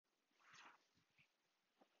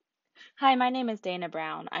Hi, my name is Dana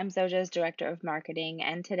Brown. I'm Xojo's Director of Marketing,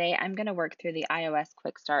 and today I'm going to work through the iOS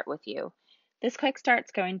Quickstart with you. This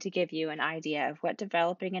Quickstart's going to give you an idea of what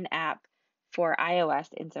developing an app for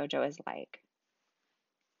iOS in Xojo is like.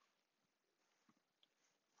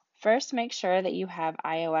 First, make sure that you have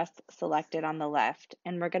iOS selected on the left,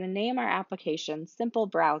 and we're going to name our application Simple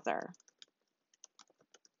Browser.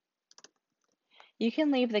 You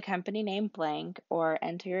can leave the company name blank or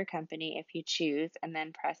enter your company if you choose, and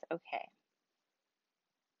then press OK.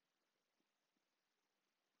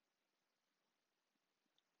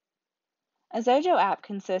 A Xojo app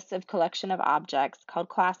consists of a collection of objects called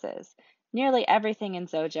classes. Nearly everything in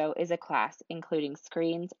Xojo is a class, including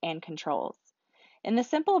screens and controls. In the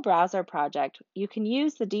Simple Browser project, you can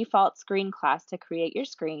use the default screen class to create your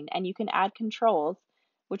screen, and you can add controls,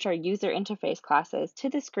 which are user interface classes, to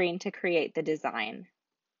the screen to create the design.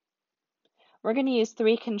 We're going to use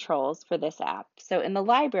three controls for this app. So in the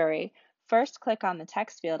library, first click on the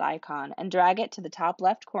text field icon and drag it to the top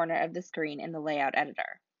left corner of the screen in the layout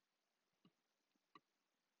editor.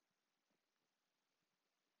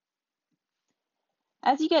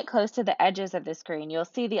 As you get close to the edges of the screen, you'll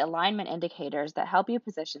see the alignment indicators that help you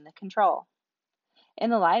position the control. In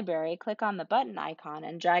the library, click on the button icon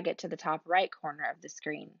and drag it to the top right corner of the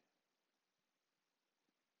screen.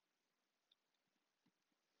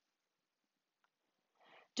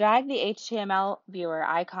 Drag the HTML viewer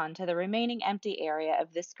icon to the remaining empty area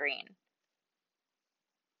of the screen.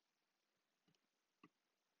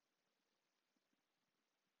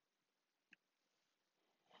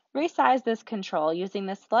 Resize this control using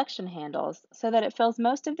the selection handles so that it fills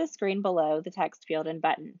most of the screen below the text field and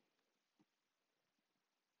button.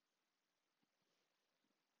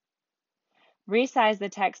 Resize the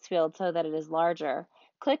text field so that it is larger.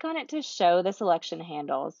 Click on it to show the selection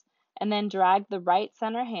handles, and then drag the right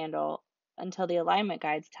center handle until the alignment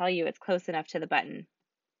guides tell you it's close enough to the button.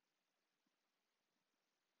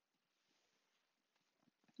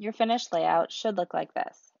 Your finished layout should look like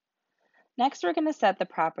this. Next, we're going to set the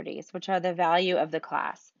properties, which are the value of the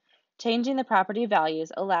class. Changing the property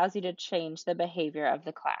values allows you to change the behavior of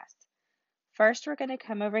the class. First, we're going to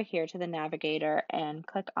come over here to the navigator and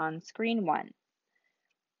click on Screen 1.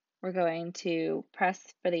 We're going to press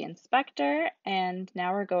for the inspector, and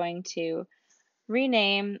now we're going to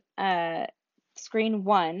rename Screen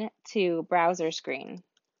 1 to Browser Screen.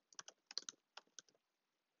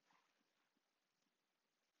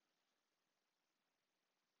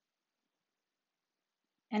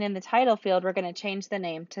 And in the title field, we're going to change the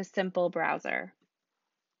name to Simple Browser.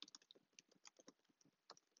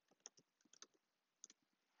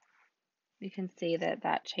 You can see that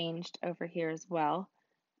that changed over here as well.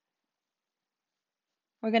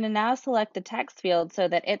 We're going to now select the text field so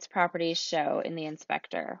that its properties show in the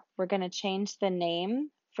inspector. We're going to change the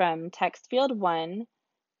name from text field 1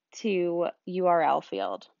 to URL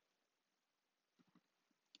field.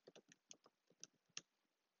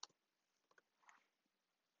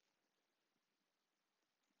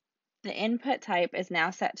 The input type is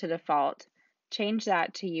now set to default. Change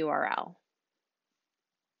that to URL.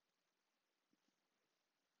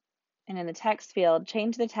 And in the text field,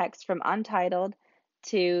 change the text from untitled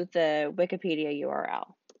to the Wikipedia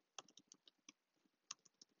URL.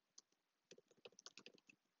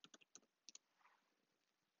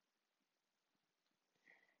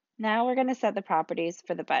 Now we're going to set the properties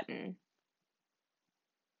for the button.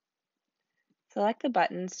 Select the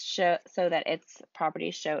buttons so that its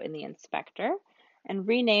properties show in the inspector, and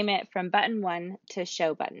rename it from Button 1 to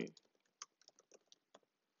Show Button.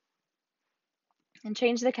 And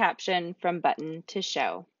change the caption from Button to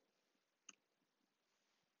Show.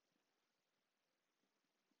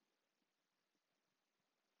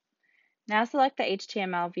 Now select the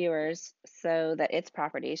HTML viewers so that its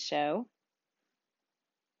properties show,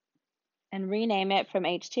 and rename it from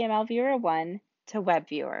HTML Viewer 1 to Web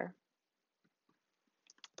Viewer.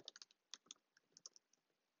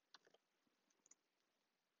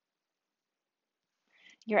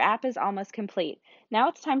 Your app is almost complete. Now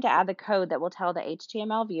it's time to add the code that will tell the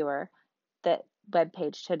HTML viewer the web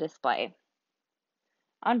page to display.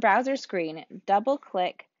 On browser screen,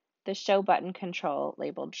 double-click the Show button control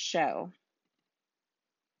labeled Show.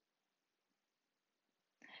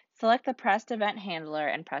 Select the pressed event handler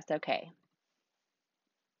and press OK.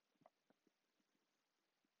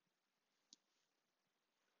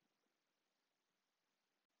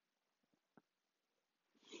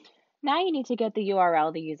 Now you need to get the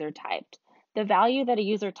URL the user typed. The value that a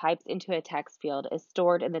user types into a text field is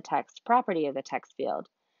stored in the text property of the text field.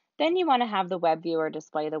 Then you want to have the web viewer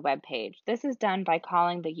display the web page. This is done by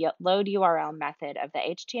calling the load URL method of the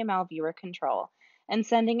HTML viewer control and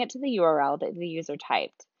sending it to the URL that the user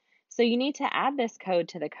typed. So you need to add this code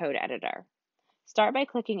to the code editor. Start by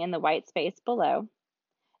clicking in the white space below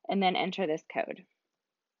and then enter this code.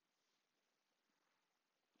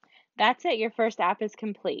 That's it, your first app is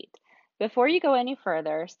complete. Before you go any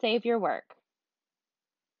further, save your work.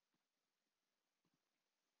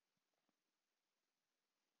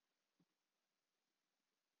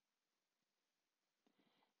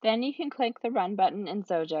 Then you can click the Run button in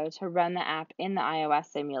Xojo to run the app in the iOS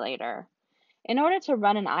simulator. In order to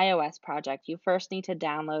run an iOS project, you first need to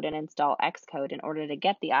download and install Xcode in order to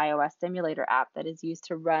get the iOS simulator app that is used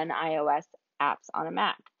to run iOS apps on a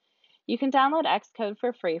Mac. You can download Xcode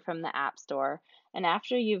for free from the App Store, and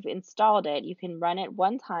after you've installed it, you can run it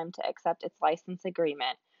one time to accept its license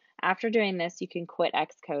agreement. After doing this, you can quit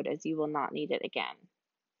Xcode as you will not need it again.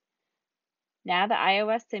 Now the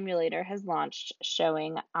iOS simulator has launched,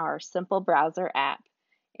 showing our simple browser app.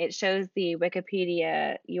 It shows the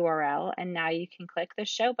Wikipedia URL, and now you can click the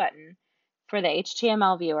Show button for the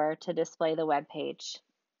HTML viewer to display the web page.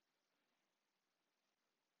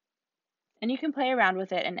 And you can play around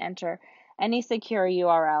with it and enter any secure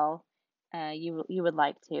URL you would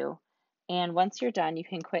like to. And once you're done, you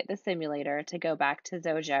can quit the simulator to go back to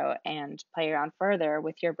Xojo and play around further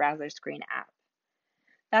with your browser screen app.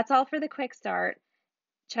 That's all for the quick start.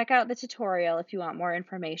 Check out the tutorial if you want more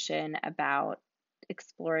information about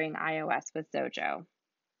exploring iOS with Xojo.